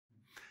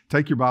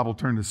Take your Bible,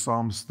 turn to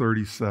Psalms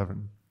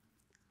 37.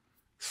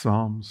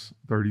 Psalms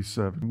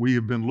 37. We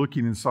have been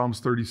looking in Psalms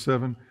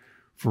 37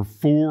 for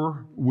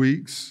 4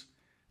 weeks,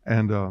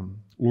 and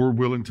Lord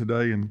willing,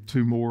 today and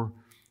 2 more,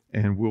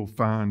 and we'll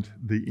find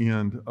the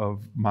end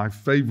of my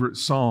favorite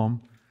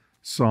psalm,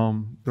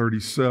 Psalm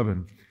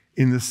 37.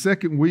 In the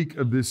second week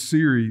of this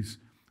series,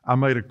 I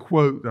made a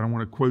quote that I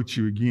want to quote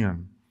you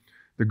again.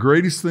 The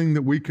greatest thing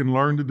that we can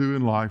learn to do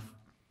in life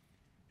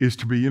is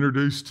to be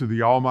introduced to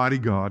the Almighty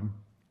God,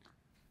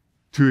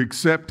 to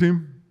accept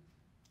Him,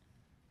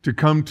 to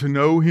come to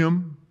know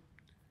Him,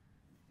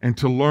 and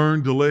to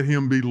learn to let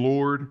Him be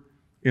Lord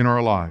in our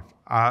life.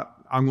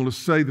 I'm going to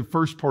say the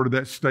first part of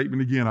that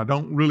statement again. I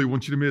don't really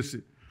want you to miss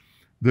it.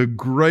 The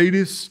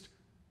greatest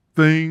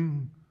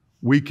thing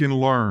we can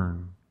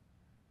learn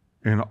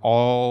in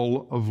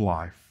all of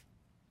life.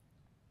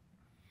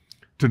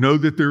 To know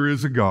that there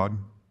is a God,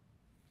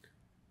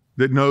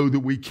 that know that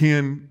we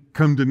can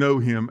come to know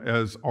Him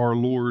as our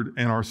Lord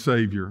and our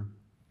Savior.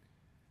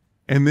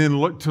 And then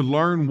to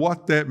learn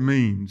what that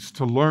means,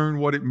 to learn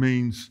what it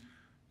means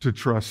to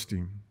trust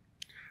Him.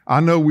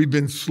 I know we've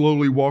been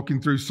slowly walking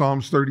through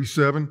Psalms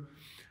 37,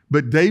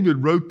 but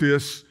David wrote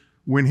this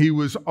when he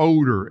was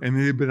older, and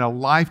it had been a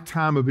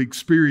lifetime of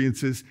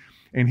experiences,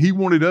 and he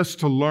wanted us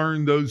to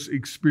learn those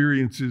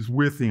experiences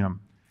with him.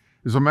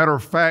 As a matter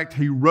of fact,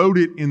 he wrote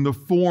it in the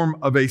form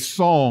of a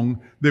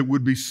song that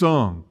would be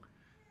sung.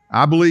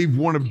 I believe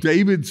one of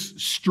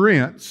David's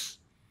strengths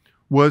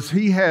was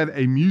he had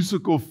a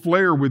musical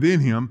flair within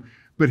him,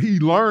 but he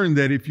learned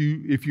that if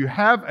you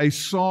have a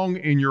song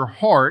in your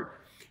heart,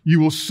 you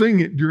will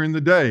sing it during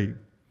the day.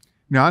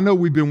 Now, I know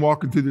we've been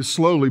walking through this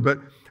slowly, but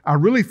I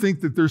really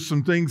think that there's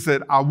some things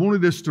that I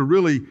wanted us to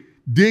really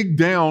dig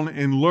down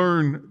and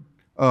learn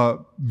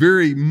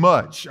very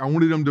much. I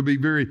wanted them to be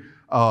very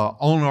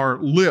on our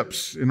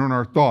lips and on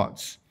our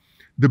thoughts.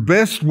 The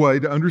best way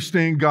to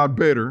understand God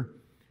better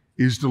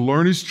is to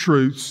learn His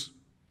truths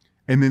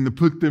and then to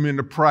put them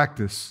into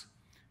practice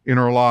in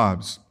our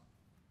lives.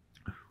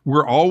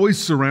 We're always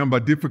surrounded by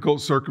difficult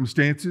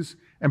circumstances,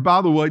 and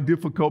by the way,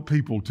 difficult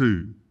people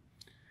too.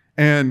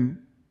 And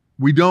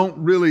we don't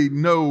really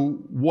know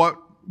what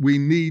we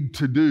need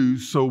to do,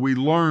 so we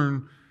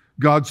learn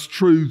God's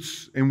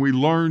truths and we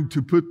learn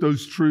to put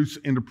those truths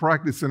into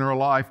practice in our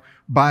life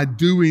by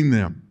doing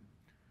them.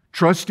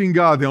 Trusting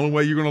God, the only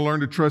way you're going to learn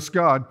to trust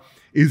God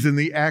is in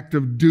the act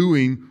of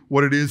doing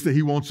what it is that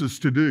He wants us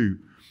to do.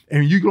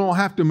 And you don't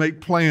have to make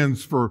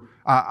plans for,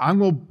 I'm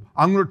going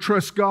to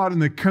trust God in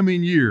the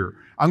coming year.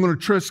 I'm going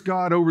to trust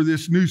God over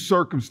this new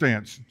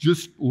circumstance.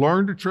 Just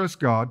learn to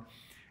trust God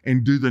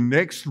and do the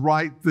next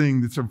right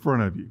thing that's in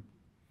front of you.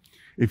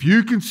 If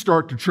you can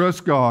start to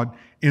trust God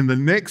in the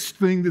next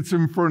thing that's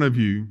in front of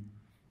you,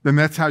 then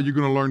that's how you're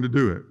going to learn to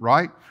do it,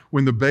 right?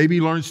 When the baby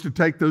learns to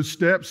take those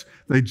steps,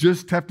 they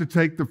just have to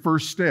take the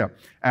first step.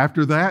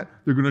 After that,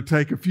 they're going to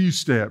take a few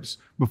steps.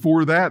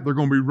 Before that, they're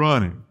going to be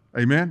running.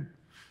 Amen?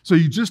 So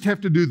you just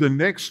have to do the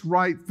next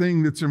right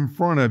thing that's in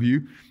front of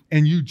you,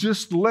 and you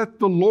just learn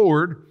to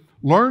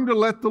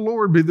let the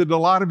Lord be the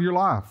delight of your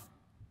life.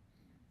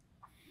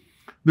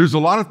 There's a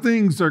lot of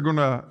things that are going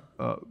to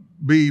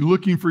be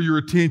looking for your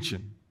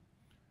attention.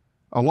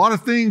 A lot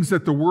of things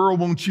that the world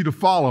wants you to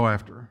follow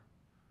after.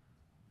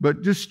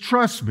 But just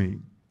trust me,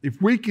 if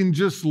we can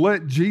just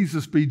let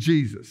Jesus be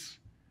Jesus,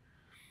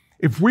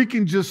 if we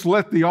can just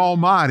let the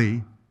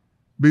Almighty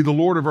be the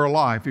Lord of our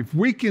life, if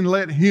we can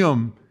let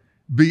Him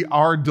be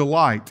our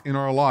delight in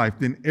our life,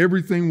 then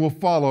everything will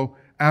follow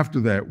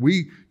after that.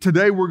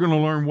 Today we're going to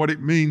learn what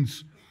it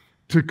means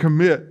to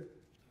commit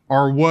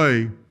our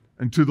way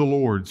unto the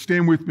Lord.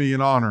 Stand with me in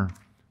honor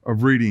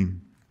of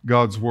reading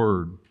God's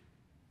Word.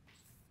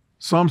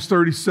 Psalms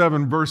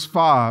 37 verse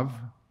 5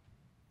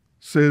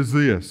 says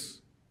this: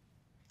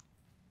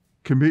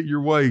 commit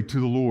your way to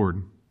the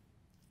Lord.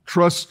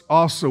 Trust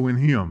also in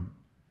Him.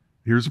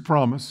 Here's a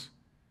promise,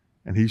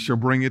 and He shall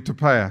bring it to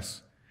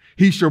pass.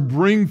 He shall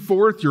bring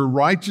forth your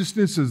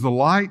righteousness as the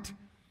light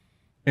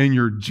and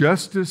your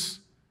justice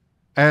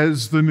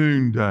as the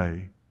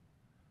noonday.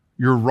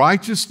 Your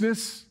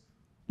righteousness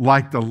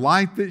like the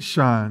light that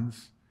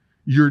shines,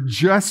 your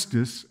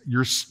justice,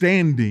 your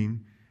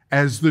standing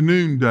as the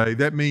noonday.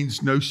 That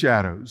means no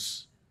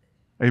shadows.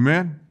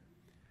 Amen?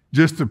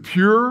 Just the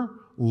pure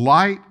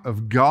light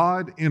of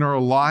God in our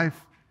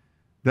life.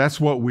 That's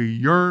what we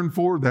yearn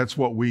for. That's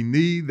what we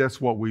need. That's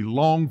what we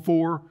long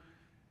for.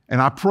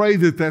 And I pray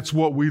that that's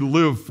what we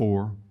live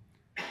for.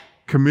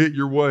 Commit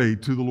your way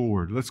to the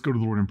Lord. Let's go to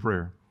the Lord in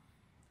prayer.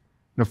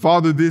 Now,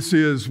 Father, this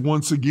is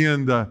once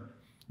again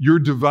your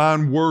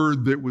divine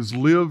word that was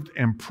lived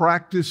and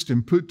practiced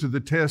and put to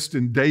the test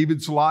in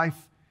David's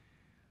life.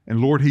 And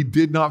Lord, he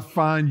did not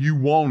find you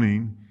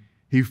wanting,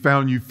 he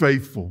found you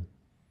faithful.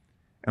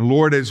 And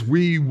Lord, as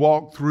we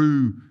walk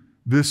through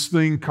this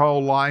thing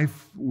called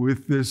life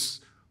with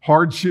this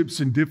hardships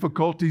and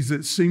difficulties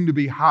that seem to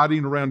be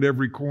hiding around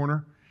every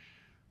corner,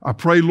 I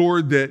pray,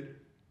 Lord, that,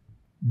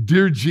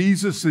 dear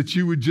Jesus, that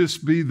you would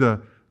just be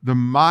the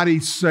mighty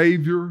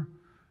Savior,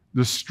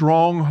 the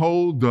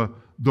stronghold, the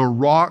the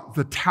rock,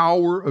 the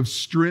tower of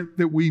strength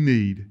that we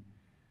need.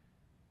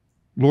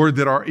 Lord,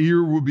 that our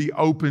ear will be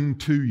open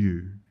to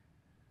you,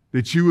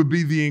 that you would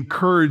be the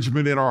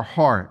encouragement in our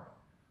heart.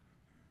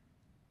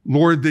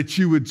 Lord, that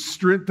you would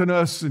strengthen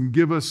us and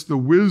give us the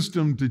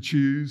wisdom to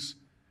choose.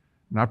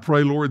 And I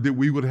pray, Lord, that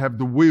we would have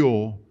the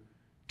will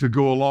to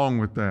go along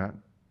with that.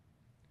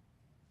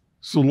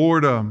 So,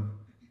 Lord,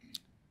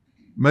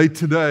 may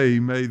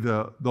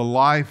the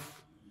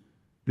life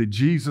that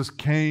Jesus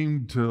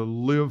came to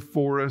live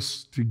for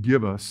us, to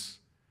give us,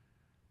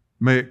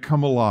 may it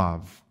come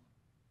alive.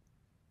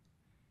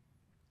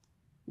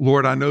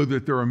 Lord, I know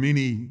that there are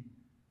many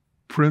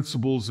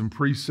principles and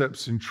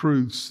precepts and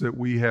truths that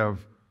we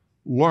have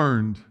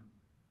learned,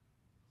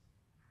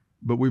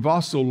 but we've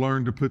also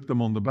learned to put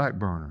them on the back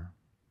burner.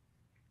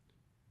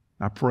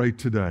 I pray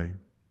today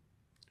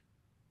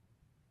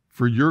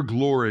for your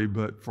glory,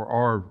 but for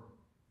our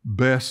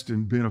best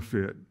and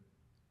benefit,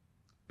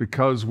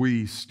 because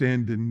we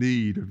stand in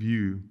need of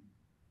you.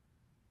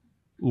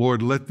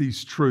 Lord, let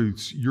these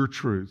truths, your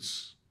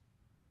truths,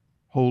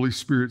 Holy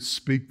Spirit,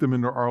 speak them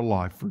into our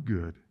life for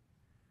good.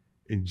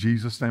 In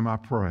Jesus' name I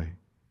pray.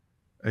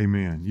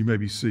 Amen. You may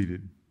be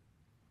seated.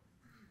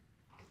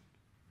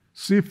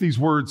 See if these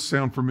words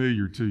sound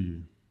familiar to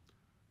you.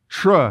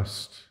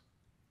 Trust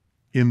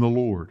in the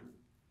Lord.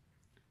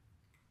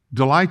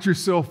 Delight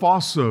yourself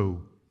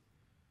also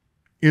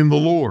in the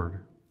Lord.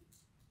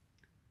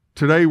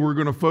 Today we're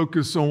going to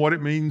focus on what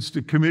it means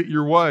to commit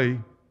your way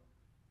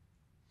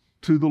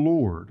to the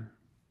Lord.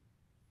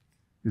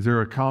 Is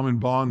there a common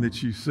bond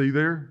that you see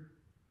there?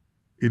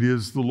 It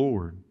is the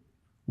Lord.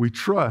 We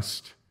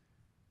trust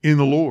in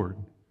the Lord.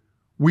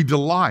 We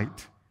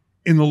delight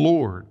in the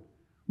Lord.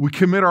 We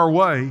commit our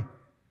way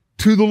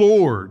to the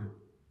Lord.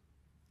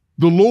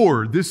 The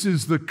Lord, this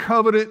is the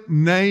covenant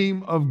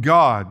name of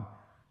God,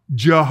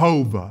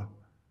 Jehovah.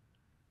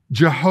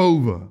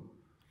 Jehovah.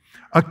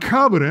 A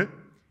covenant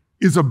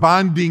is a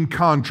binding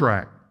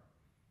contract.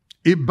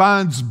 It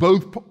binds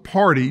both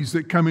parties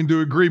that come into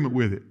agreement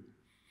with it.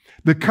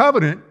 The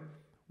covenant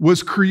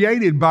was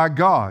created by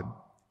God.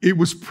 It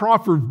was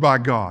proffered by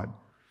God.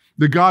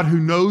 The God who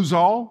knows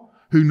all,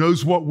 who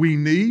knows what we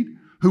need,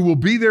 who will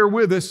be there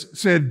with us,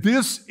 said,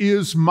 "This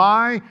is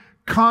my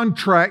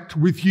contract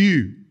with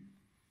you."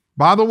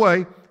 By the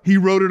way, He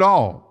wrote it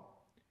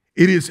all.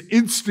 It is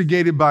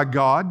instigated by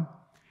God.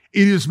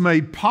 It is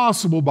made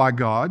possible by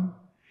God.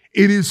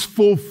 It is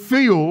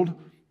fulfilled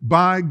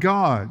by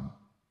God.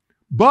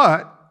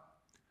 But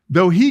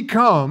though He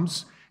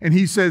comes and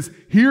He says,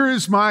 "Here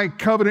is my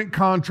covenant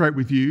contract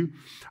with you.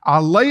 I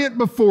lay it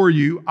before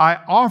you. I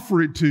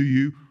offer it to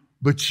you,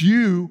 but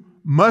you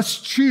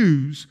must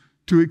choose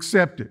to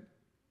accept it."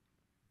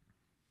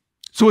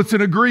 So it's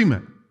an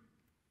agreement.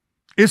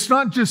 It's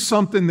not just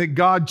something that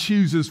God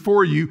chooses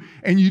for you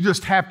and you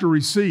just have to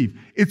receive.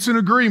 It's an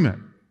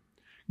agreement.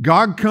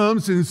 God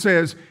comes and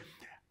says,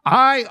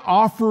 "I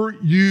offer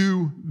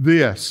you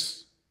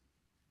this."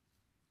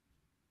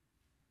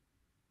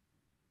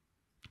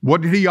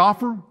 What did He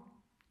offer?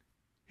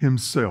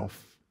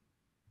 Himself.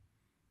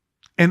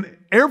 And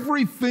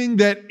everything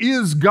that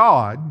is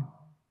God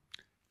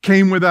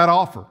came with that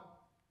offer.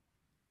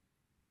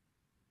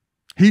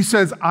 He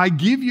says, "I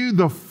give you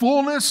the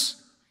fullness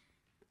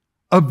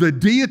of the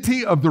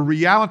deity, of the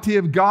reality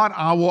of God.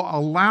 I will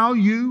allow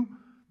you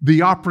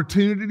the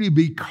opportunity to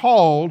be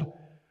called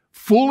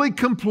fully,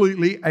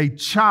 completely a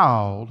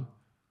child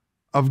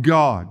of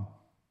God.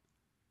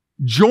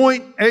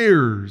 Joint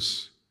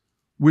heirs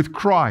with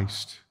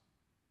Christ."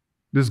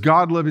 Does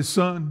God love His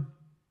Son?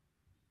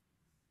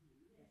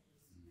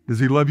 Does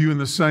He love you in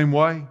the same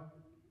way?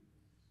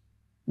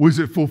 Was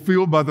it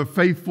fulfilled by the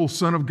faithful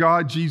Son of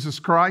God, Jesus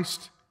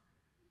Christ?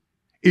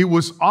 It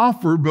was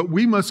offered, but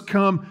we must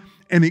come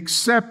and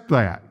accept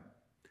that.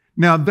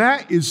 Now,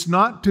 that is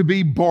not to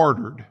be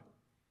bartered.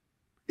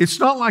 It's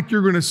not like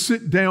you're going to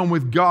sit down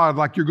with God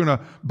like you're going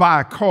to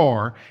buy a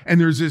car and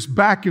there's this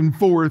back and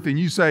forth and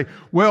you say,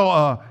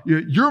 "Well,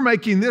 you're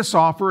making this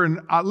offer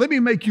and let me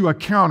make you a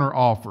counter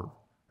offer."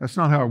 That's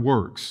not how it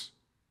works.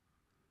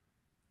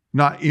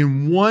 Not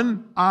in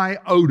one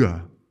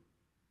iota.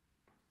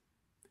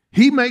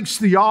 He makes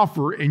the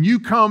offer and you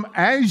come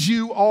as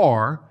you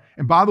are.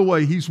 And by the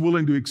way, He's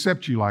willing to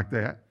accept you like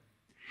that.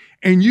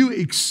 And you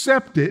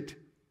accept it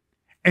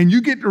and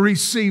you get to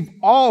receive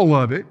all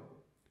of it,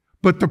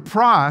 but the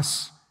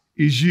price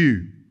is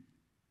you.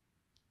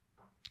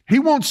 He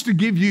wants to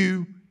give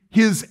you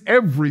His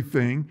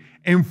everything,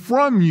 and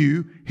from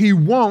you, He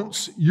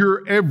wants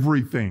your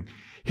everything.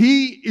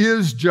 He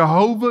is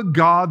Jehovah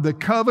God, the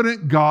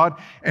covenant God,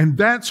 and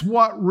that's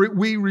what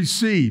we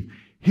receive.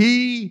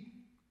 He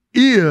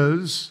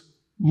is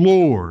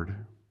Lord.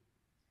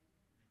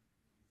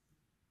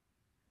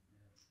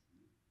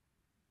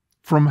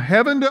 From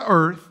heaven to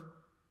earth,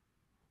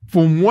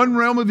 from one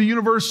realm of the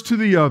universe to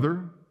the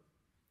other,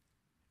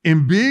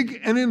 in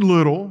big and in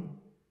little,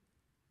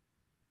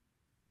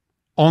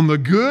 on the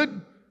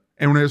good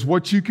and as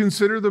what you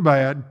consider the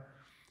bad,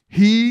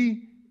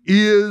 He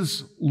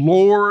is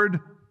Lord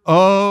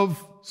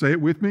of, say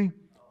it with me,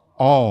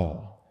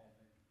 all.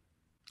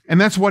 And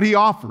that's what he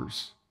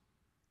offers.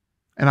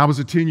 And I was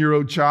a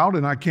 10-year-old child,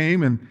 and I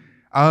came and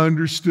I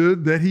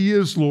understood that he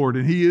is Lord,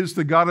 and he is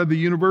the God of the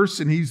universe,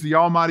 and he's the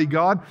Almighty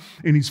God,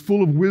 and he's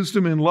full of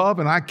wisdom and love.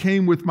 And I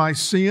came with my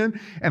sin,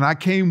 and I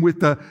came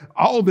with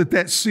all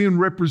that sin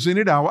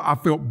represented. I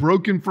felt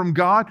broken from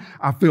God.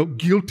 I felt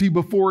guilty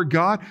before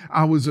God.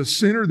 I was a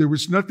sinner. There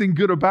was nothing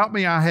good about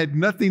me. I had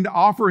nothing to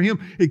offer him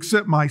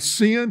except my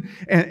sin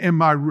and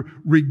my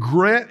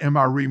regret and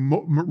my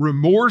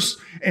remorse.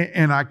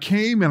 And I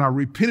came and I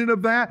repented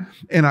of that,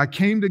 and I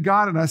came to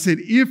God and I said,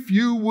 if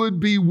you would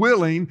be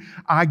willing,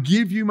 I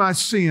give you my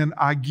sin.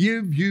 I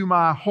give you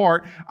my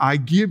heart. I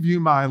give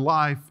you my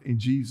life. And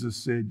Jesus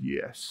said,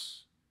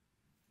 yes.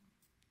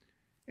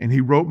 And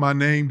he wrote my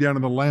name down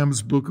in the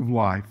Lamb's Book of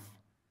Life.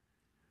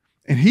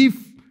 And he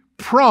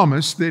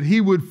promised that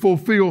he would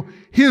fulfill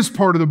his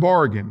part of the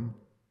bargain.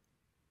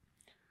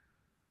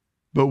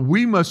 But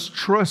we must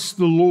trust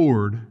the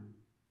Lord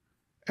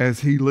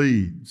as he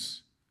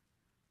leads.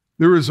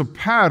 There is a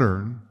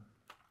pattern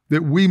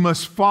that we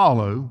must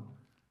follow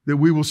that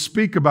we will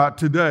speak about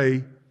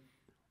today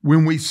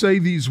when we say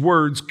these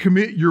words,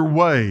 commit your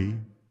way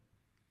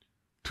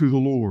to the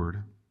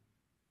Lord.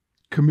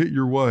 Commit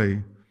your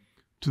way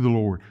to the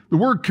Lord. The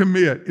word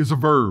commit is a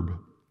verb.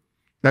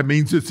 That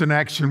means it's an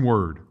action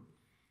word.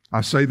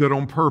 I say that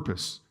on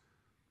purpose.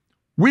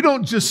 We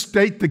don't just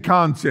state the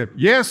concept.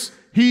 Yes,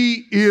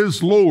 he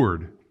is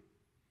Lord.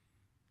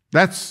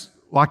 That's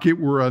like it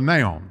were a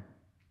noun.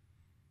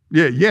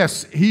 Yeah,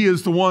 yes, he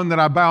is the one that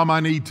I bow my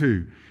knee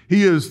to.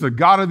 He is the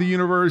God of the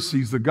universe.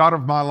 He's the God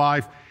of my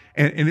life.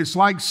 And it's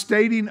like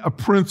stating a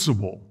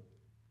principle.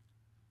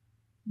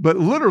 But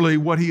literally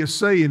what he is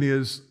saying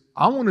is,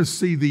 I want to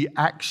see the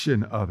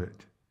action of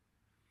it.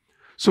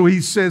 So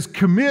he says,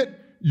 commit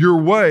your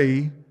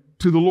way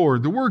to the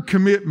Lord. The word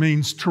commit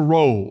means to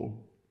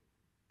roll.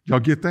 Y'all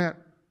get that?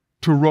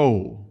 To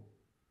roll.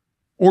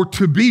 Or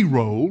to be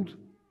rolled.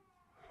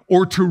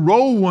 Or to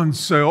roll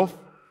oneself.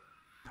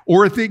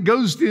 Or if it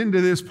goes into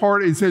this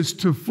part, it says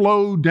to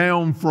flow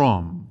down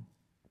from.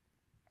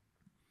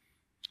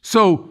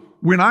 So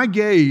when I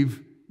gave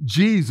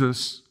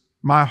Jesus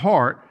my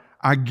heart,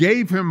 I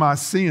gave him my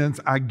sins,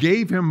 I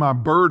gave him my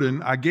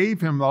burden, I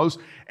gave him those,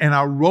 and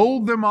I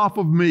rolled them off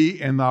of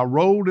me, and I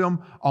rolled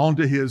them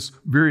onto his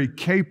very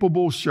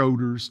capable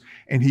shoulders,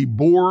 and he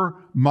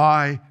bore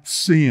my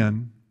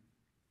sin.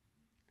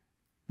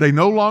 They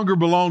no longer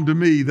belong to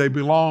me, they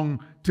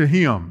belong to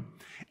him.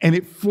 And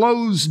it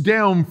flows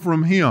down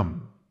from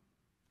him,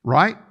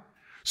 right?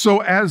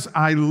 So as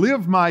I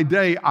live my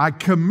day, I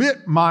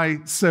commit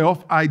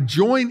myself, I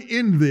join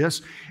in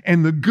this,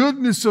 and the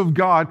goodness of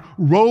God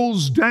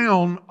rolls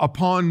down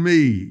upon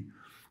me.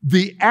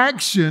 The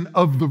action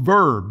of the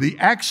verb, the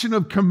action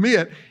of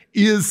commit,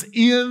 is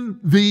in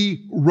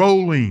the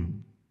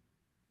rolling.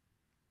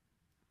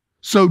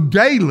 So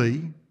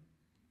daily,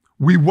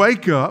 we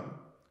wake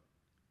up,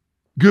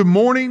 good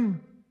morning,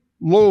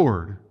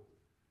 Lord.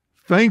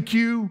 Thank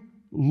you,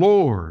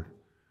 Lord.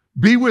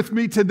 Be with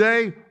me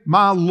today,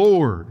 my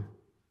Lord.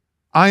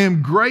 I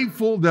am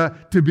grateful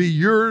to be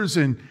yours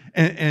and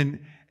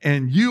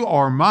you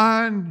are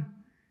mine.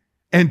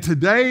 And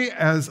today,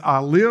 as I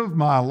live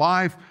my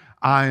life,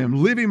 I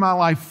am living my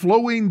life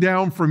flowing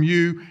down from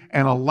you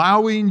and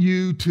allowing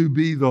you to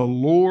be the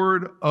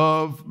Lord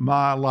of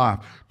my life.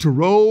 To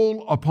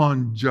roll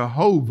upon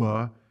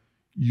Jehovah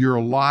your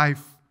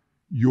life,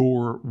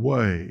 your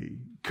way.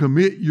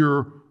 Commit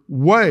your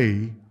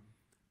way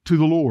to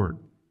the Lord.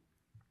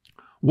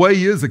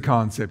 Way is a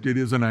concept. It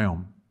is a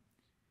noun.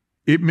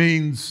 It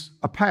means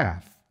a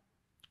path,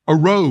 a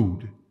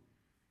road.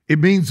 It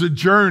means a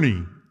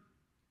journey.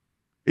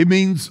 It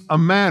means a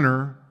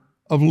manner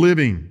of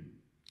living,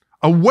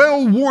 a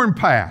well-worn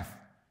path.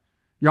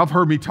 Y'all have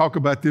heard me talk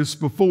about this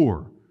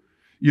before.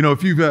 You know,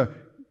 if you've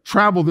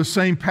traveled the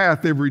same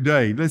path every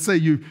day, let's say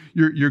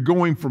you're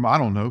going from, I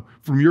don't know,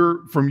 from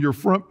your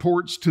front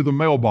porch to the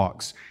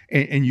mailbox,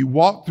 and you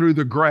walk through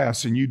the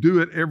grass, and you do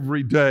it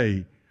every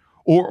day.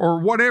 Or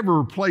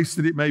whatever place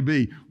that it may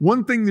be.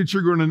 One thing that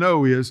you're going to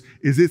know is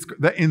it's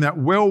that in that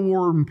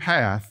well-worn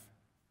path,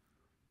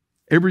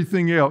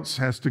 everything else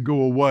has to go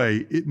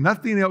away.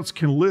 Nothing else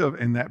can live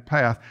in that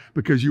path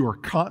because you are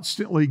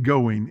constantly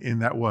going in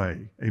that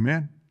way.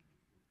 Amen?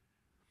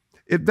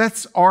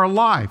 That's our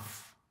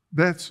life.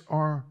 That's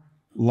our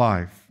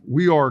life.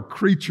 We are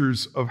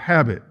creatures of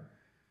habit.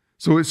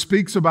 So it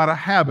speaks about a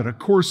habit, a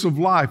course of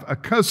life, a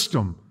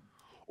custom,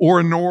 or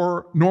a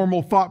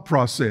normal thought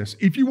process.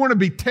 If you want to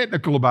be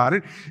technical about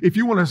it, if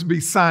you want to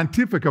be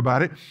scientific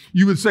about it,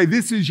 you would say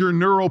this is your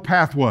neural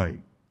pathway.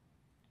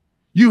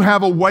 You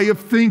have a way of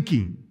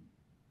thinking.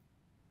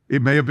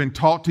 It may have been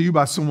taught to you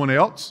by someone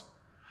else,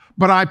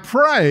 but I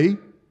pray,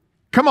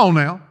 come on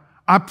now,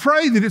 I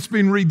pray that it's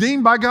been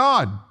redeemed by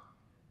God.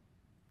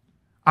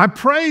 I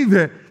pray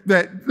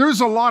that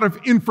there's a lot of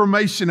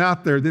information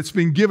out there that's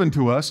been given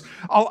to us.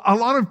 A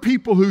lot of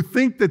people who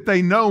think that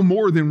they know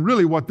more than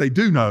really what they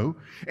do know.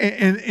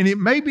 And it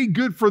may be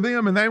good for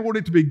them and they want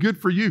it to be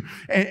good for you.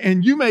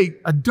 And you may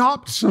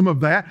adopt some of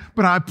that.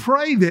 But I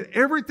pray that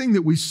everything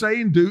that we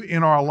say and do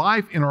in our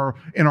life, in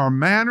our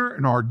manner,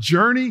 in our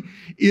journey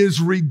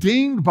is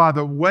redeemed by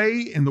the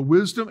way and the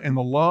wisdom and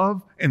the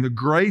love and the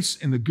grace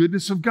and the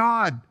goodness of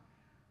God.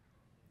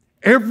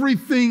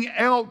 Everything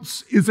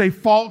else is a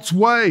false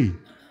way.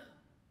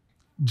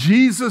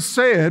 Jesus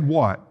said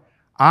what?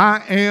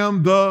 I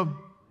am the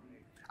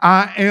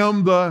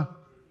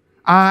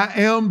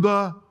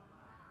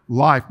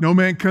life. No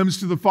man comes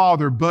to the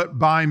Father but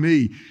by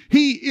me.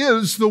 He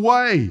is the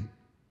way.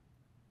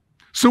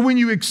 So when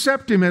you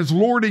accept Him as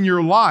Lord in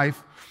your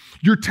life,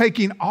 you're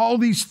taking all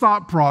these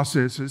thought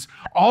processes,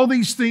 all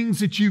these things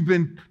that you've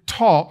been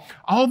taught,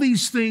 all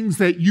these things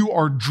that you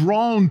are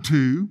drawn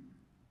to,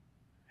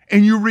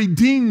 and you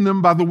redeem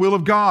them by the will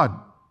of God,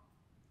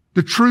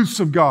 the truths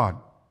of God.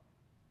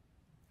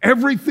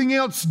 Everything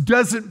else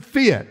doesn't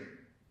fit.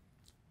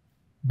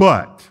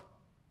 But,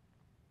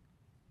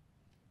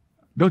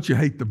 don't you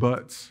hate the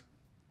buts?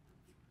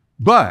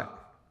 But,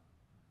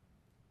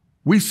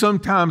 we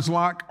sometimes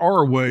like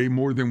our way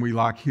more than we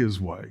like His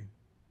way.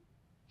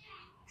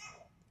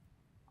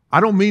 I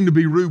don't mean to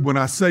be rude when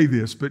I say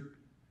this, but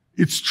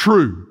it's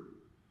true.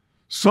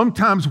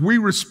 Sometimes we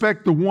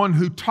respect the one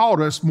who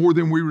taught us more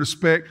than we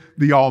respect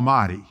the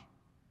Almighty.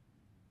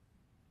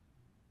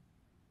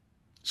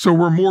 So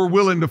we're more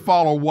willing to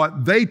follow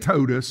what they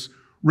told us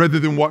rather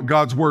than what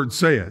God's Word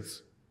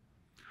says.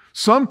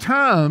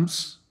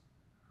 Sometimes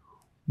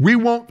we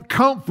want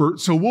comfort,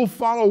 so we'll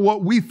follow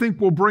what we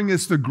think will bring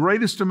us the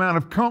greatest amount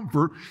of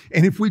comfort.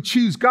 And if we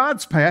choose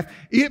God's path,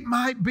 it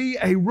might be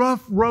a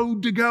rough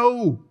road to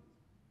go.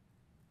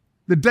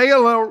 The Day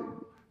of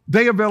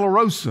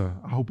Dolorosa,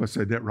 I hope I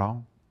said that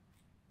wrong.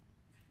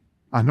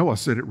 I know I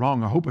said it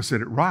wrong. I hope I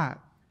said it right.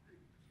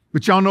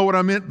 But y'all know what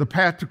I meant? The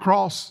path to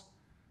cross,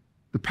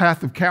 the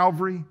path of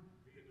Calvary,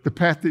 the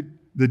path that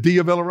the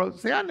Dia Dolorosa.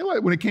 See, I knew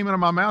it when it came out of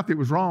my mouth, it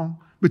was wrong.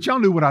 But y'all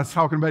knew what I was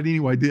talking about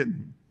anyway, didn't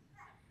you?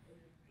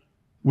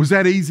 Was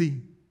that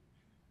easy?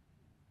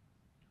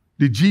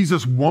 Did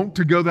Jesus want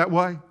to go that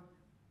way?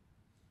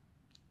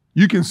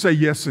 You can say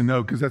yes and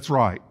no because that's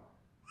right.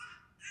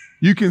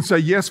 You can say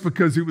yes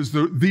because it was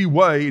the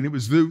way and it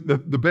was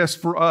the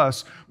best for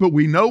us. But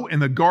we know in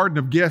the Garden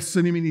of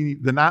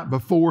Gethsemane the night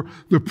before,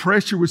 the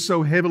pressure was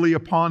so heavily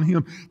upon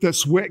Him that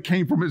sweat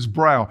came from His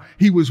brow.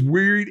 He was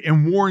wearied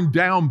and worn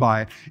down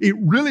by it. It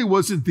really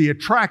wasn't the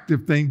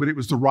attractive thing, but it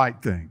was the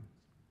right thing.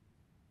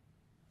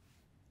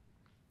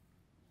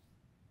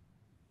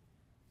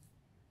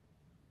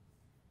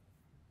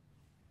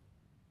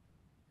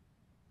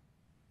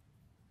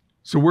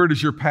 So where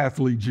does your path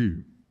lead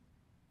you?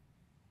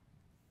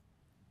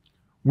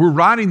 We're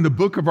writing the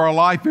book of our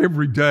life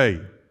every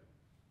day,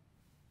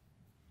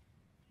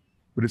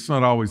 but it's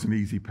not always an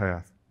easy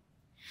path.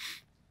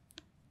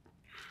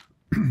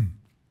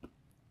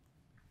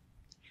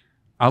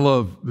 I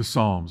love the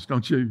Psalms,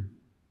 don't you?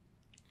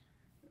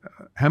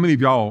 How many of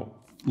y'all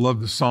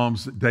love the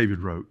Psalms that David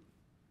wrote?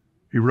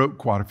 He wrote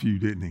quite a few,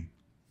 didn't he?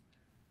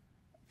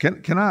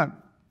 Can I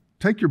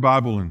take your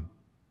Bible and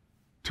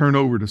turn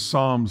over to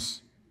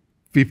Psalms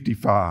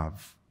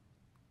 55?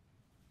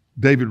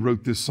 David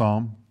wrote this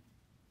psalm.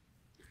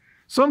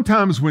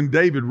 Sometimes when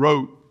David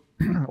wrote,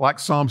 like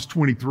Psalms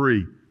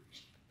 23,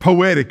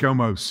 poetic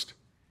almost,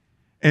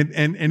 and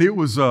it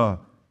was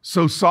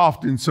so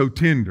soft and so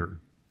tender.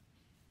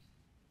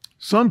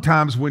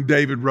 Sometimes when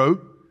David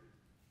wrote,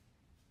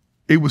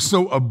 it was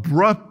so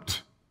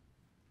abrupt,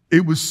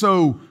 it was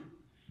so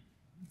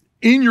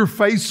in your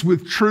face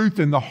with truth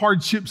and the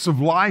hardships of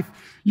life.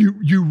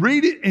 You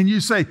read it and you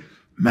say,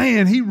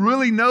 man, he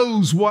really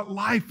knows what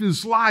life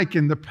is like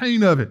and the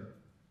pain of it.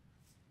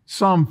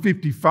 Psalm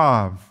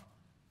 55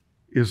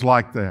 is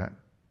like that.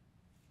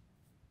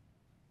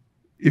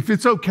 If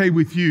it's okay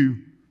with you,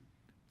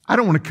 I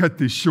don't want to cut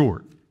this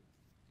short.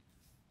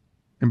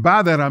 And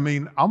by that I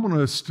mean, I want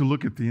us to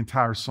look at the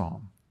entire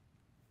psalm.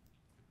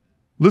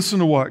 Listen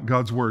to what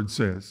God's word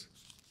says.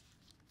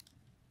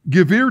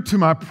 Give ear to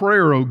my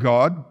prayer, O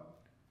God.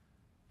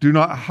 Do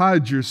not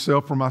hide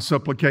yourself from my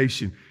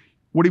supplication.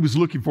 What he was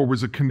looking for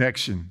was a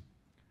connection.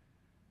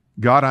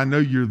 God, I know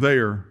you're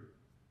there,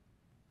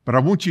 but I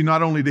want you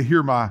not only to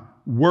hear my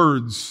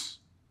words,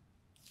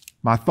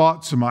 my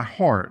thoughts and my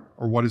heart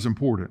are what is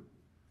important.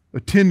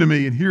 Attend to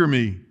me and hear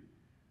me.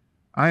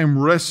 I am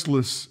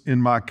restless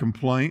in my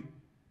complaint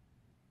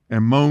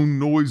and moan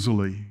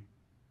noisily.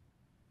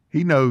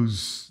 He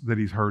knows that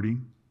he's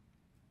hurting.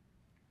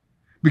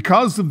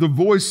 Because of the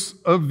voice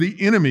of the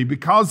enemy,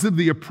 because of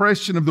the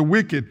oppression of the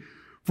wicked,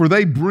 for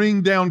they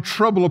bring down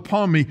trouble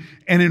upon me,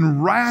 and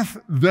in wrath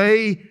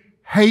they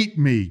hate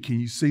me. Can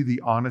you see the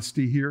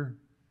honesty here?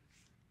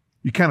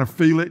 You kind of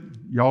feel it.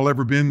 Y'all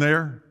ever been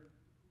there?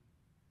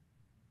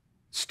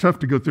 It's tough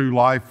to go through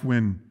life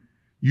when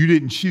you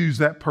didn't choose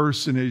that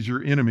person as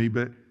your enemy,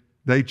 but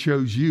they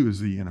chose you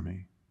as the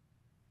enemy.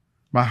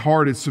 My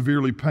heart is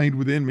severely pained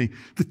within me.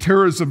 The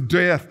terrors of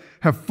death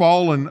have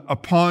fallen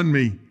upon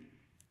me.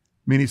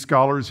 Many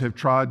scholars have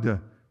tried to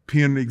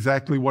pin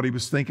exactly what he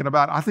was thinking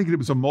about. I think it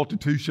was a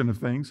multitude of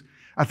things.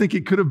 I think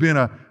it could have been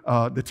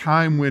the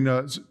time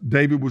when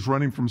David was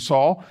running from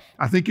Saul.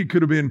 I think it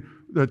could have been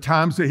the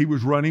times that he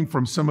was running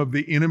from some of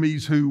the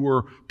enemies who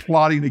were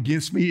plotting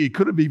against me. It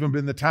could have even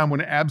been the time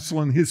when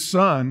Absalom, his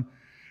son,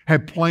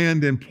 had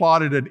planned and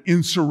plotted an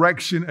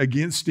insurrection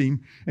against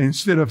him. And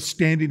instead of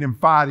standing and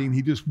fighting,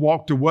 he just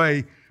walked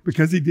away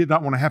because he did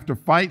not want to have to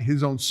fight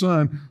his own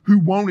son who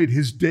wanted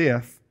his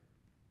death.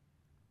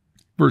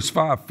 Verse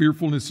 5,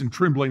 fearfulness and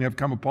trembling have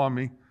come upon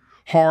me.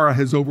 Horror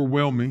has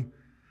overwhelmed me.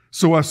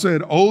 So I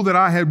said, oh, that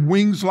I had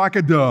wings like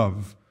a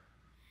dove.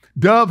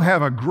 Doves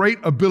have a great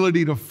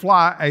ability to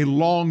fly a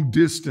long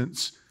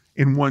distance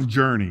in one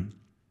journey.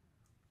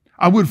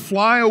 I would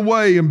fly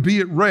away and be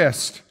at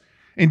rest.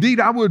 Indeed,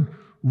 I would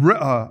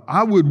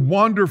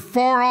wander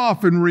far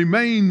off and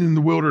remain in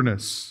the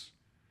wilderness.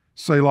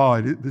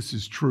 Selah, this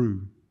is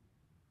true.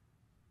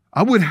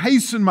 I would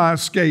hasten my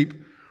escape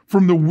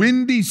from the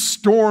windy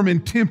storm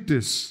and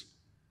tempest.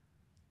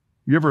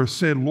 You ever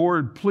said,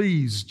 Lord,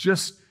 please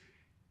just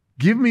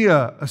give me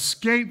an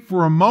escape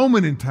for a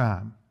moment in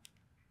time?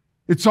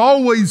 It's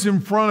always in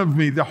front of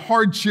me, the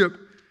hardship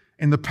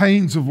and the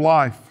pains of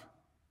life.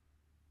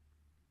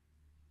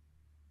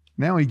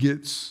 Now he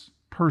gets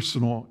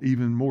personal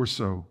even more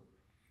so.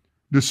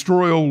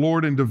 Destroy, O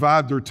Lord, and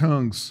divide their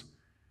tongues.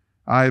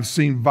 I have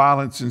seen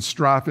violence and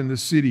strife in the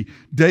city.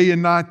 Day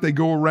and night they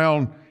go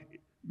around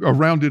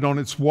it on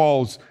its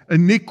walls.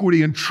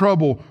 Iniquity and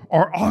trouble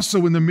are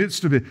also in the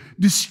midst of it.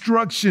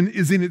 Destruction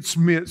is in its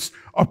midst.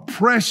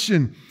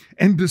 Oppression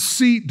and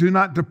deceit do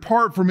not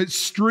depart from its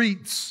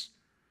streets.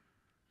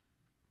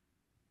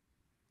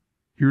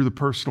 Hear the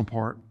personal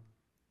part.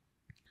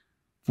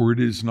 For it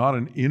is not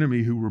an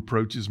enemy who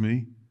reproaches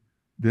me,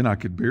 then I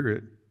could bear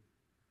it.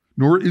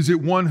 Nor is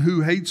it one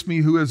who hates me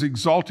who has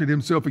exalted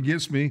himself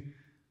against me,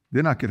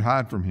 then I could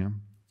hide from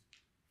him.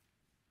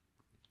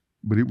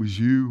 But it was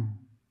you,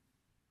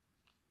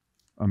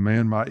 a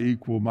man my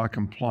equal, my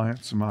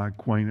compliance, my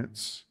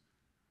acquaintance.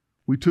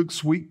 We took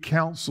sweet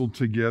counsel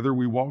together.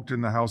 We walked in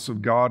the house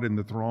of God in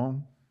the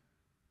throne.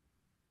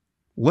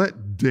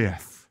 Let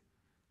death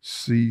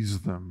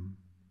seize them.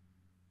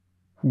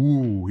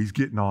 Ooh, he's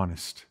getting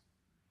honest.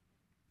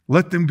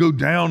 Let them go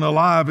down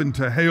alive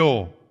into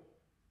hell.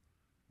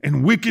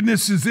 And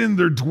wickedness is in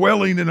their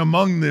dwelling and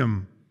among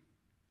them.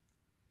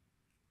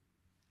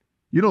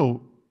 You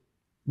know,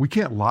 we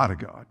can't lie to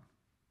God.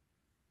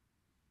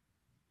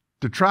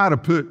 To try to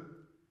put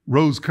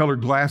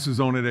rose-colored glasses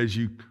on it as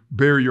you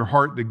bare your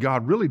heart to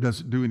God really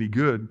doesn't do any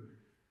good,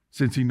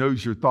 since he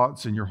knows your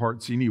thoughts and your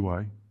hearts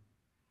anyway.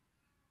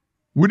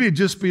 Would it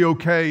just be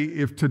okay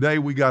if today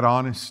we got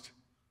honest?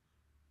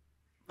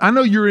 I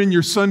know you're in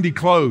your Sunday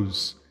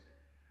clothes.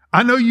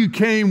 I know you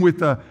came with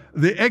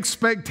the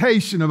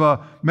expectation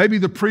of maybe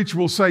the preacher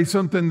will say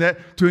something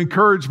that to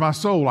encourage my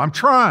soul. I'm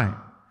trying,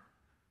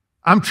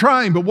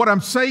 but what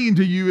I'm saying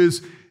to you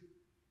is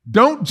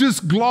don't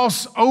just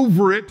gloss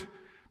over it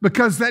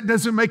because that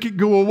doesn't make it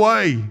go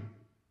away.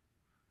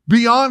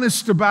 Be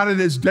honest about it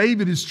as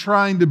David is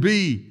trying to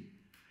be,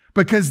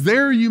 because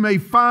there you may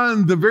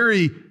find the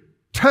very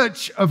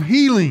touch of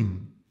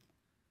healing.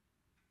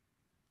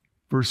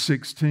 Verse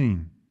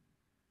 16.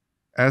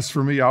 As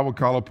for me, I will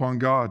call upon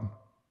God,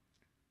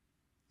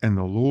 and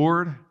the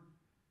Lord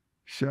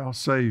shall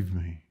save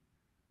me.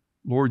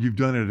 Lord, you've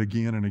done it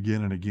again and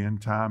again and again,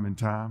 time and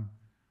time.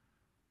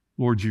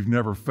 Lord, you've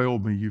never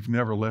failed me. You've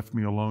never left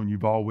me alone.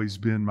 You've always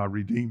been my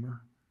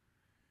Redeemer.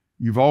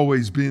 You've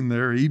always been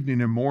there. Evening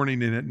and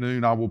morning and at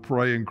noon, I will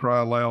pray and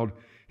cry aloud.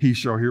 He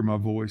shall hear my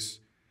voice.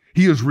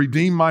 He has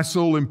redeemed my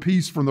soul in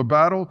peace from the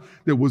battle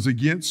that was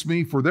against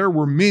me, for there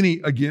were many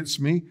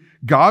against me.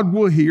 God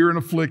will hear and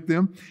afflict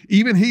them,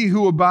 even he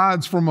who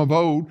abides from of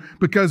old,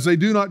 because they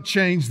do not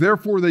change,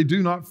 therefore they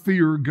do not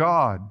fear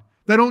God.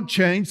 They don't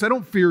change, they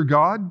don't fear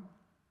God.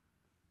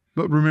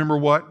 But remember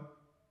what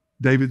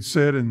David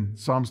said in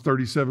Psalms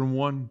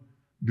 37:1,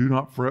 do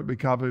not fret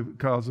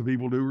because of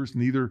evildoers,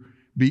 neither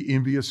be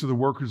envious of the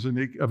workers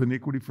of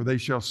iniquity, for they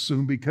shall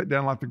soon be cut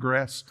down like the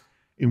grass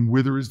and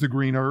wither as the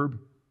green herb.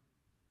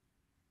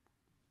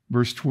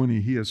 Verse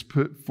 20, he has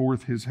put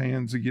forth his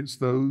hands against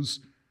those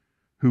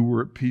who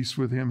were at peace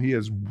with him. He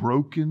has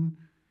broken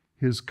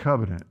his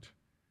covenant.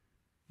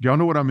 Do y'all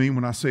know what I mean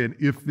when I say an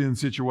if-then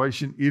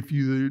situation? If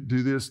you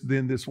do this,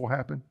 then this will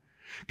happen.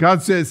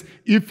 God says,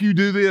 if you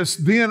do this,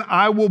 then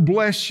I will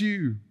bless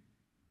you.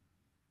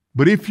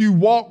 But if you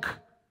walk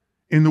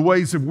in the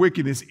ways of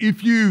wickedness,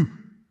 if you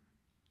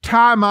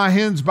tie my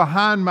hands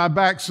behind my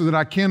back so that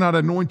I cannot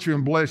anoint you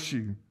and bless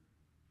you.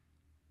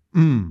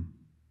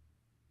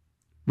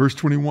 Verse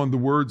 21, the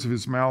words of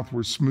his mouth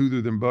were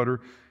smoother than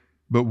butter,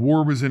 but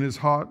war was in his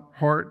heart.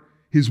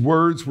 His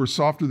words were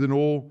softer than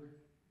oil,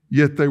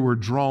 yet they were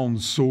drawn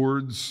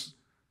swords.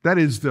 That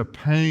is the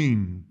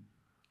pain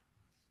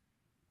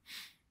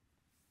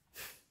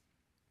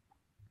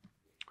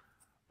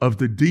of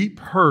the deep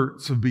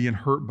hurts of being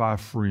hurt by a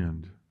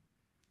friend.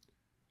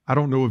 I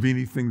don't know of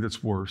anything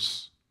that's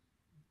worse.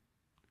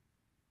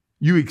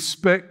 You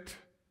expect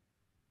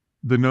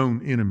the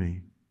known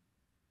enemy.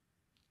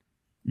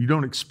 You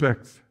don't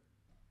expect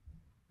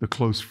the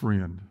close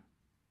friend.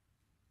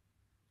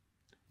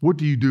 What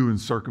do you do in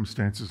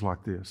circumstances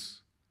like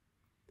this?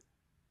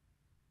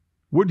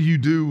 What do you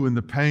do when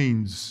the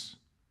pains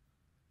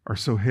are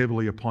so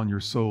heavily upon your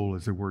soul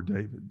as they were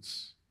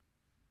David's?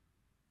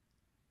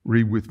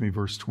 Read with me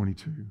verse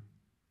 22.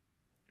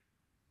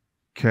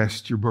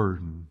 Cast your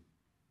burden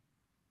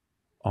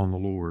on the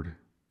Lord,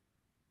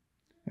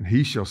 and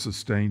He shall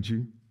sustain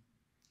you.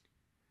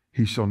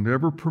 He shall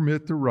never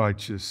permit the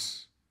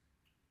righteous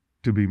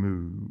to be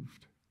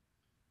moved.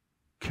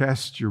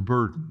 Cast your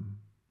burden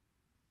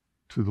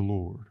to the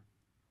Lord.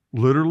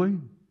 Literally,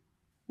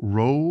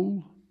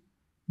 roll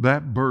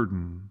that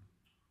burden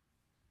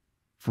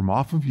from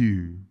off of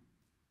you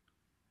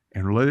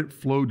and let it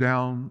flow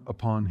down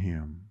upon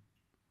Him.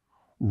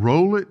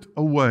 Roll it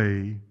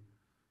away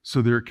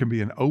so there can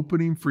be an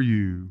opening for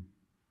you,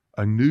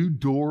 a new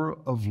door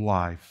of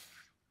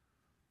life.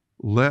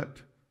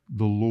 Let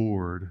the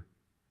Lord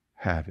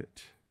have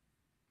it.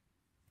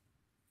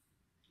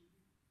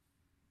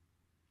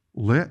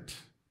 Let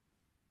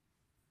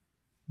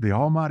the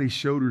almighty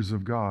shoulders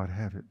of God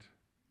have it.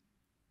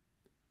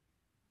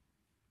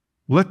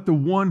 Let the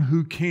one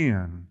who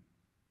can,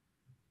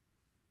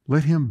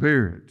 let Him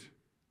bear it.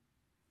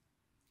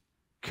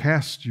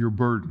 Cast your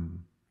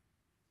burden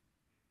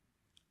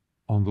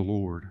on the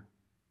Lord.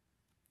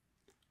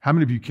 How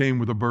many of you came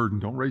with a burden?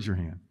 Don't raise your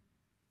hand.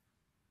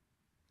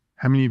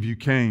 How many of you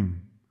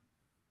came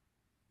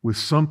with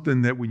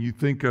something that when you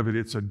think of it,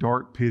 it's a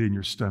dark pit in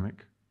your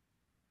stomach?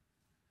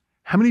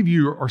 How many of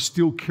you are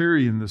still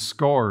carrying the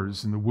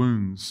scars and the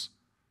wounds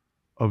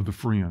of the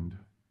friend?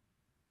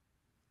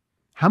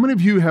 How many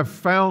of you have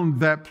found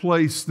that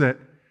place that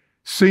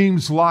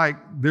seems like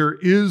there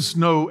is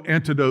no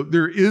antidote,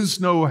 there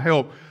is no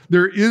help,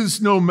 there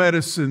is no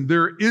medicine,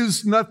 there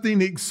is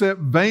nothing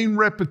except vain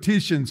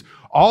repetitions?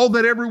 All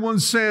that everyone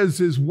says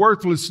is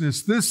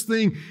worthlessness. This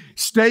thing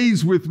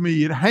stays with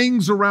me. It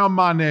hangs around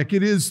my neck.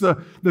 It is the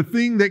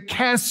thing that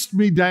casts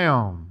me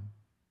down.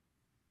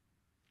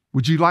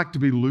 Would you like to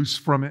be loose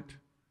from it?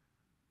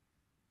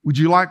 Would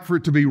you like for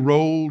it to be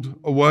rolled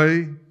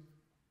away?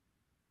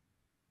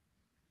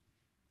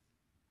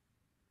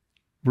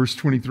 Verse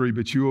 23,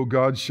 but you, O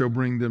God, shall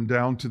bring them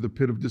down to the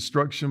pit of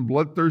destruction.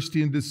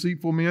 Bloodthirsty and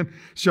deceitful men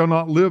shall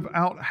not live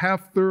out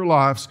half their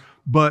lives,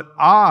 but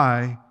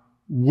I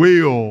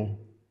will,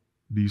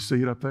 do you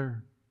see it up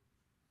there?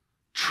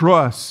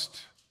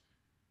 Trust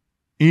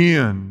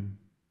in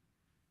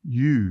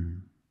you.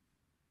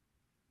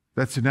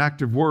 That's an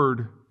active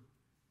word.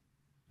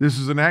 This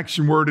is an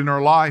action word in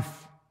our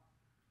life.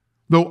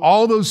 Though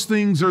all those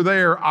things are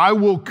there, I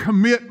will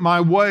commit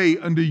my way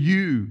unto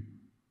you.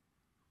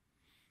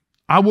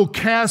 I will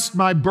cast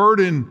my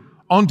burden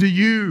onto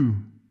you.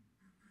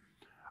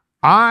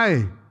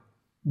 I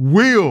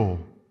will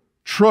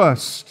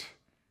trust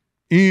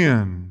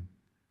in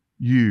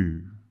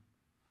you.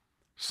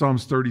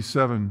 Psalms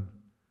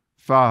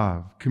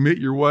 37:5. Commit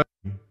your way.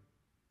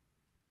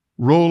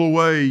 Roll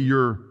away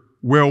your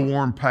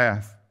well-worn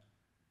path,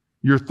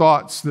 your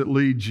thoughts that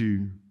lead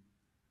you,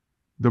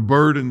 the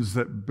burdens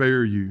that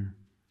bear you,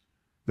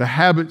 the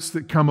habits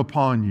that come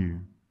upon you,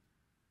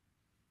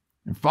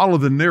 and follow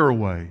the narrow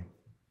way.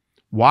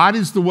 Wide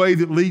is the way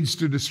that leads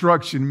to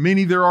destruction.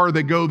 Many there are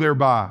that go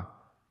thereby.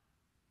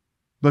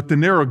 But the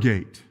narrow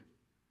gate,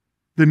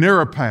 the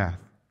narrow path,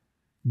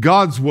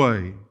 God's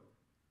way.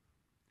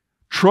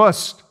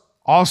 Trust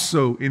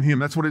also in Him.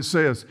 That's what it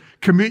says.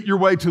 Commit your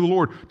way to the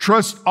Lord.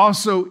 Trust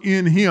also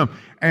in Him,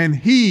 and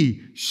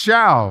He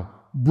shall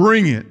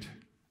bring it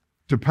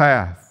to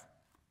pass.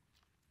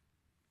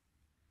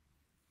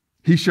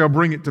 He shall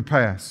bring it to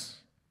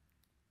pass.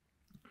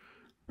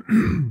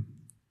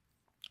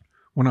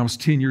 When I was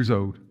 10 years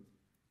old,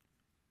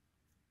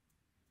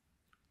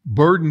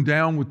 burdened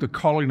down with the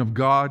calling of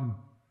God,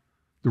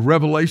 the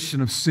revelation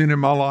of sin in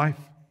my life.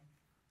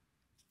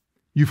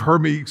 You've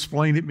heard me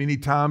explain it many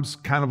times,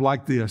 kind of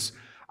like this.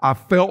 I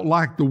felt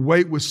like the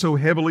weight was so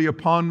heavily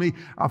upon me.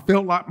 I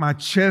felt like my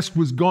chest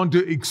was going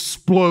to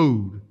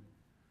explode.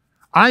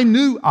 I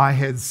knew I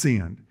had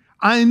sinned.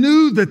 I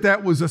knew that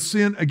that was a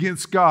sin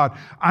against God.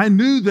 I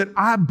knew that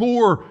I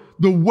bore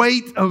the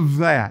weight of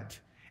that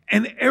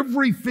and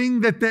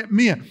everything that that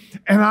meant.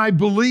 And I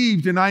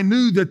believed and I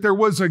knew that there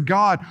was a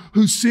God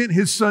who sent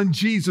His Son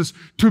Jesus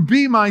to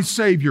be my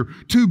Savior,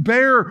 to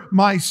bear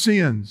my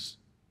sins.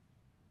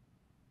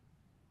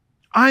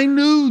 I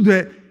knew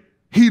that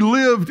He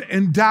lived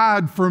and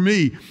died for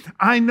me.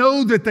 I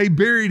know that they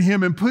buried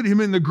Him and put Him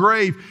in the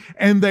grave,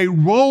 and they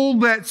rolled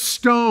that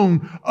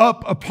stone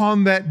up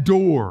upon that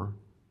door.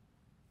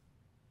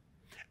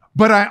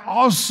 But I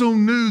also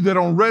knew that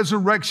on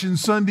Resurrection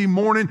Sunday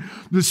morning,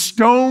 the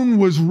stone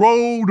was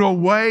rolled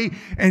away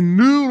and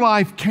new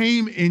life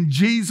came in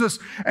Jesus,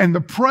 and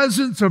the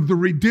presence of the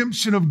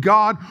redemption of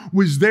God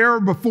was there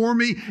before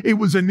me. It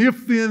was an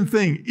if-then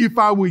thing. If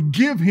I would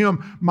give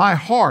Him my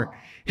heart,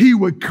 He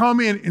would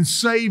come in and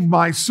save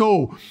my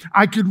soul.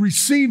 I could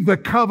receive the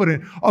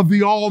covenant of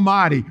the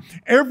Almighty.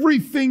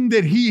 Everything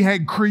that He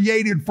had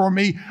created for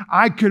me,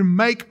 I could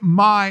make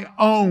my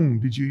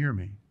own. Did you hear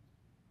me?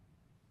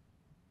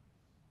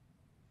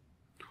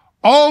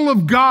 All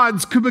of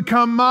God's could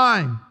become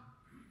mine.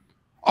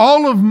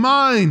 All of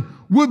mine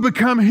would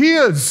become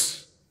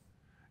His,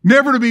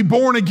 never to be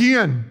born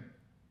again.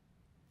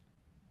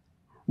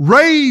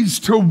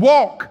 Raised to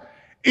walk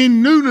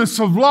in newness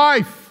of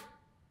life.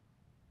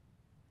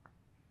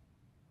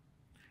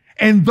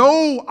 And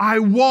though I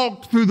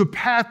walked through the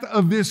path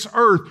of this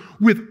earth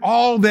with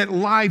all that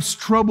life's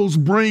troubles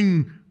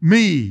bring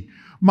me,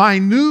 my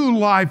new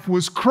life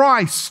was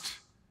Christ.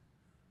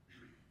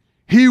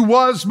 He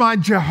was my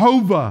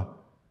Jehovah.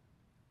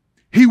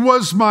 He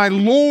was my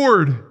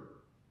Lord.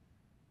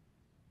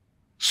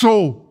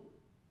 So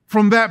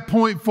from that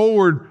point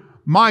forward,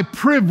 my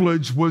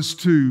privilege was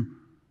to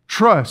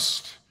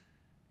trust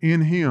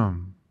in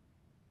Him,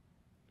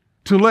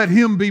 to let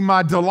Him be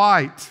my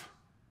delight,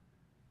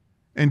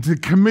 and to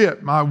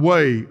commit my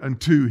way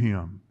unto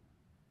Him.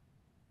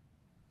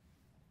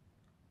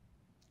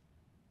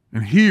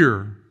 And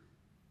here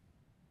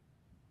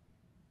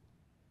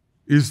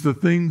is the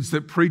things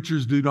that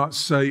preachers do not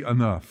say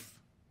enough.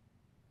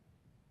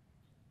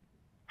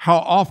 How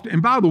often,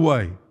 and by the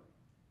way,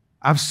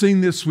 I've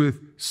seen this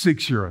with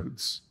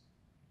 6-year-olds.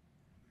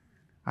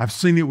 I've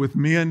seen it with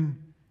men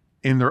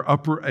in their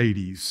upper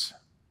 80s.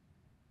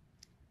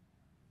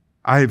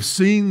 I have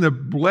seen the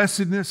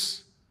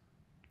blessedness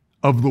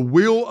of the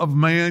will of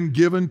man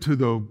given to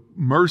the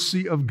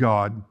mercy of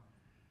God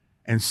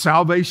and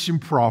salvation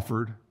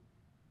proffered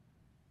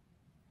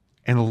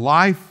and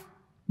life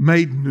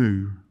made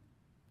new.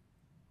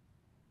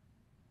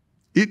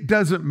 It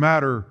doesn't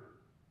matter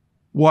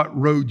what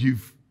road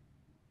you've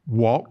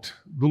walked,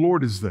 the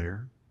Lord is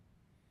there.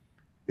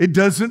 It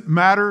doesn't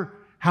matter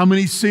how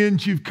many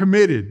sins you've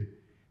committed,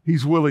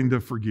 He's willing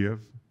to forgive.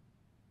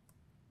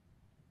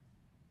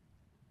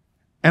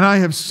 And I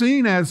have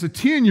seen as a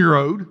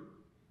 10-year-old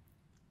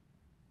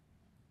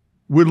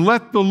would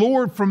let the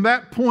Lord from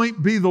that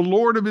point be the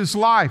Lord of his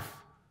life.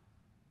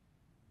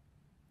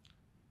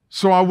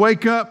 So I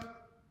wake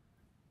up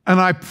and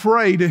I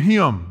pray to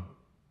Him.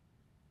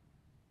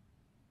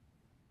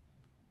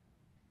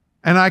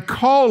 And I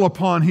call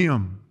upon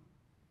Him.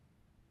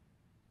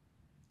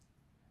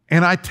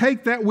 And I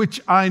take that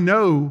which I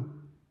know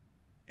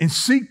and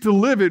seek to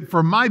live it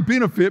for my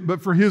benefit,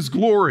 but for His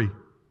glory.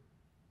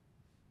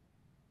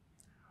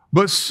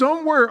 But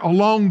somewhere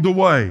along the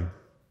way,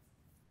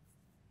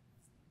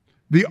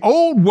 the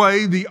old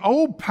way, the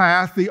old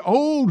path, the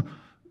old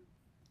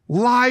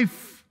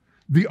life,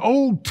 the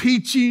old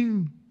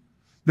teaching,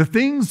 the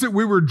things that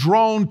we were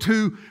drawn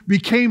to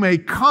became a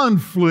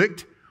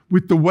conflict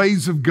with the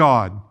ways of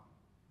God.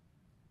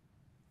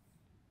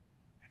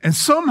 And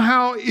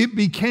somehow it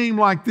became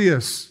like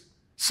this.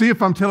 See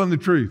if I'm telling the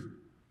truth.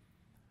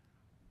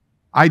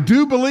 I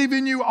do believe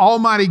in you,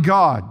 Almighty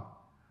God.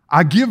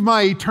 I give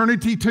my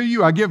eternity to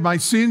you. I give my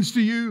sins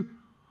to you.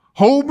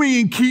 Hold me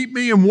and keep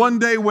me, and one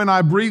day when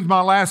I breathe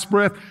my last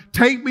breath,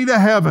 take me to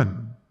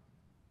heaven.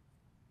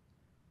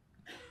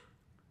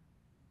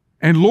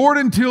 And Lord,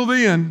 until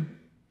then,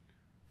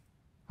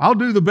 I'll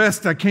do the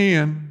best I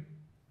can.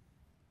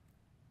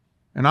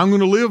 And I'm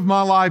going to live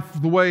my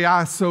life the way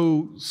I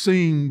so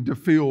seem to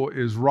feel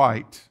is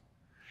right.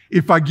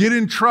 If I get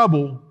in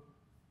trouble,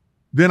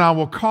 then I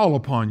will call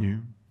upon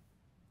you.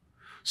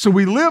 So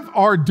we live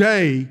our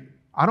day.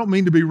 I don't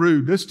mean to be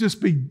rude.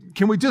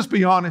 Can we just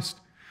be honest?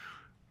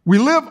 We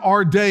live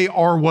our day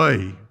our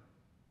way.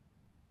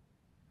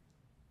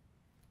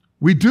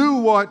 We do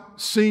what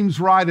seems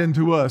right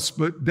unto us,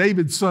 but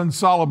David's son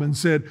Solomon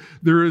said,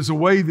 there is a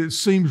way that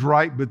seems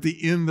right, but the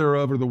end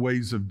thereof are the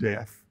ways of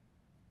death.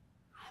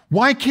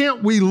 Why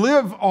can't we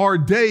live our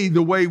day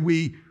the way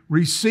we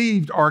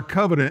received our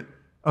covenant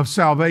of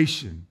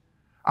salvation?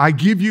 I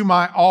give you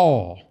my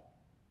all.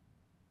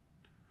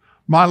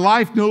 My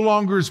life no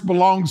longer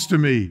belongs to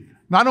me.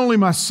 Not only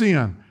my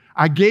sin,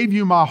 I gave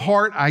you my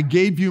heart, I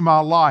gave you my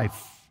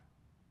life.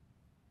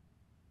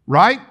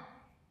 Right?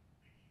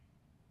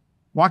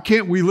 Why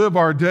can't we live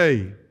our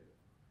day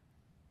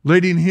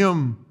letting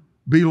Him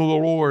be the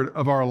Lord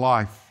of our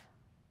life?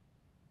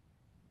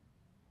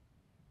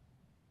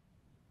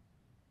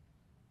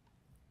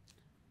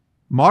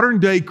 Modern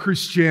day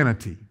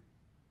Christianity,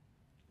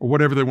 or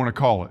whatever they want to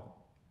call it,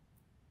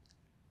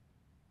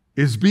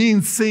 is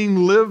being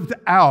seen lived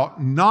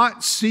out,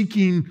 not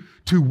seeking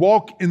to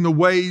walk in the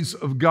ways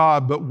of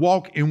God, but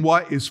walk in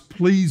what is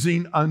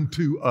pleasing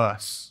unto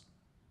us.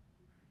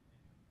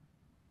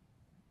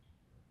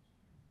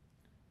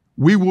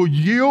 We will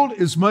yield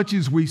as much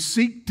as we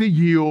seek to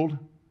yield.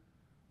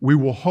 We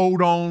will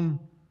hold on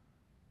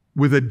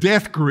with a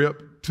death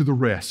grip to the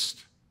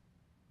rest.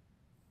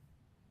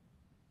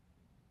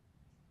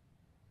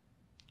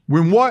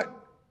 When what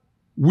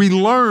we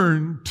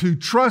learn to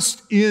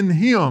trust in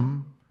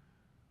Him,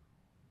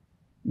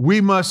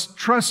 we must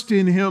trust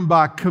in Him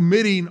by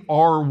committing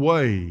our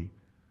way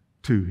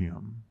to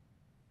Him.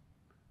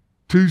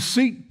 to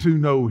seek to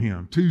know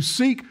Him, to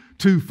seek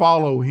to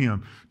follow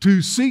Him,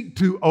 to seek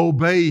to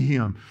obey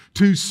Him,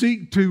 to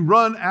seek to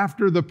run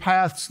after the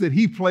paths that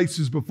He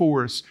places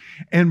before us,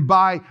 and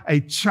by a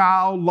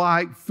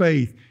childlike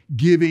faith,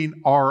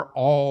 giving our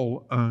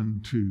all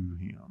unto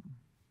Him.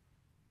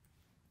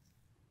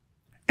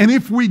 And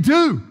if we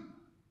do,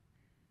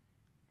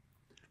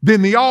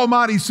 then the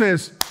Almighty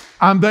says,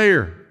 I'm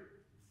there.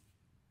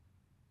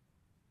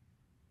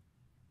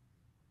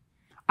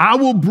 I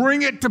will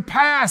bring it to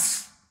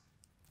pass.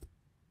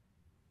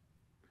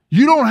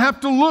 You don't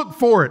have to look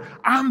for it.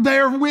 I'm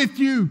there with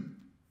you.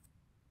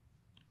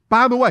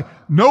 By the way,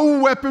 no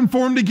weapon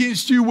formed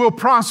against you will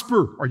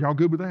prosper. Are y'all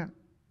good with that?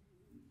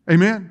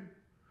 Amen.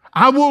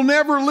 I will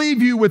never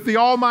leave you with the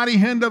almighty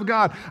hand of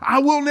God. I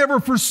will never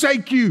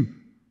forsake you.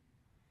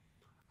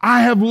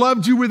 I have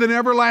loved you with an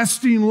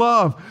everlasting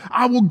love.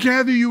 I will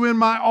gather you in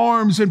my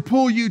arms and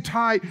pull you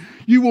tight.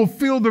 You will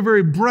feel the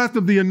very breath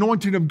of the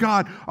anointing of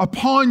God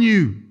upon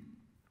you.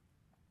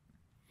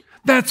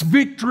 That's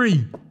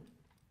victory.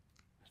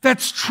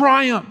 That's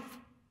triumph.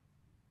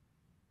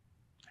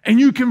 And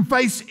you can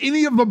face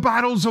any of the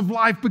battles of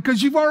life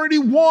because you've already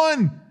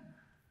won.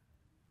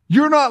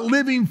 You're not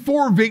living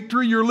for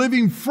victory, you're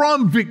living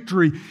from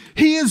victory.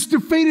 He has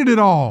defeated it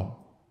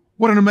all.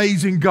 What an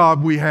amazing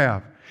God we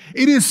have.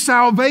 It is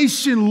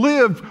salvation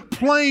lived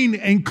plain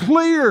and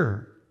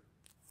clear.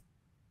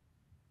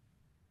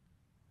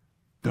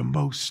 The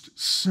most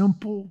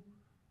simple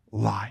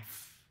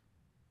life.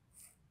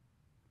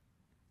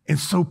 And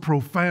so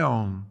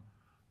profound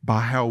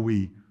by how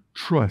we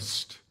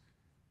trust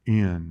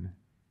in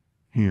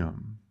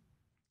Him.